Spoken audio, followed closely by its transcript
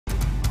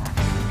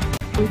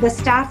The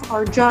staff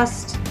are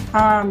just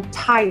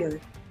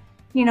tired.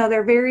 You know,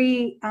 they're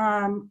very,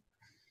 I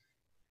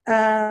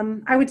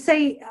would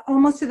say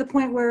almost to the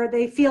point where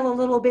they feel a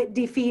little bit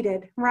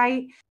defeated,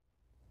 right?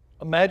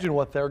 Imagine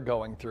what they're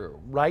going through.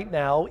 Right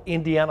now,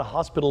 Indiana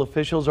hospital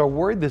officials are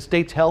worried the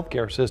state's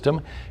healthcare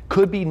system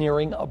could be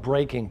nearing a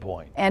breaking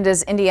point. And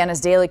as Indiana's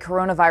daily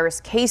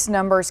coronavirus case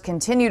numbers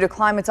continue to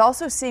climb, it's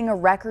also seeing a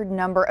record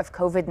number of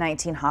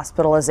COVID-19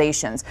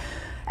 hospitalizations.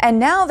 And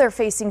now they're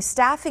facing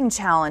staffing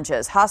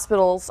challenges.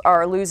 Hospitals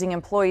are losing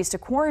employees to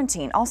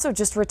quarantine, also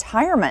just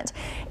retirement.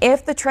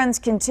 If the trends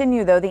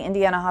continue, though, the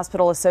Indiana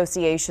Hospital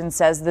Association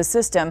says the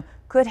system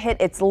could hit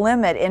its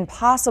limit in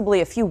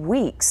possibly a few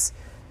weeks.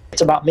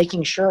 It's about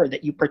making sure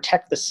that you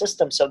protect the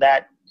system so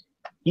that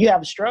you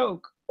have a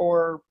stroke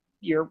or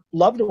your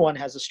loved one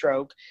has a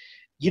stroke,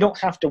 you don't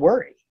have to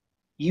worry.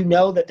 You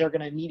know that they're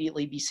going to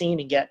immediately be seen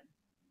and get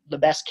the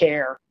best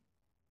care.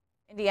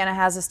 Indiana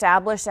has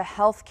established a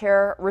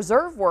healthcare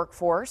reserve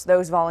workforce.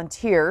 Those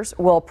volunteers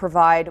will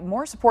provide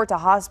more support to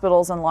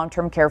hospitals and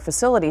long-term care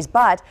facilities,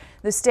 but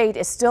the state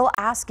is still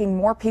asking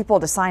more people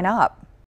to sign up.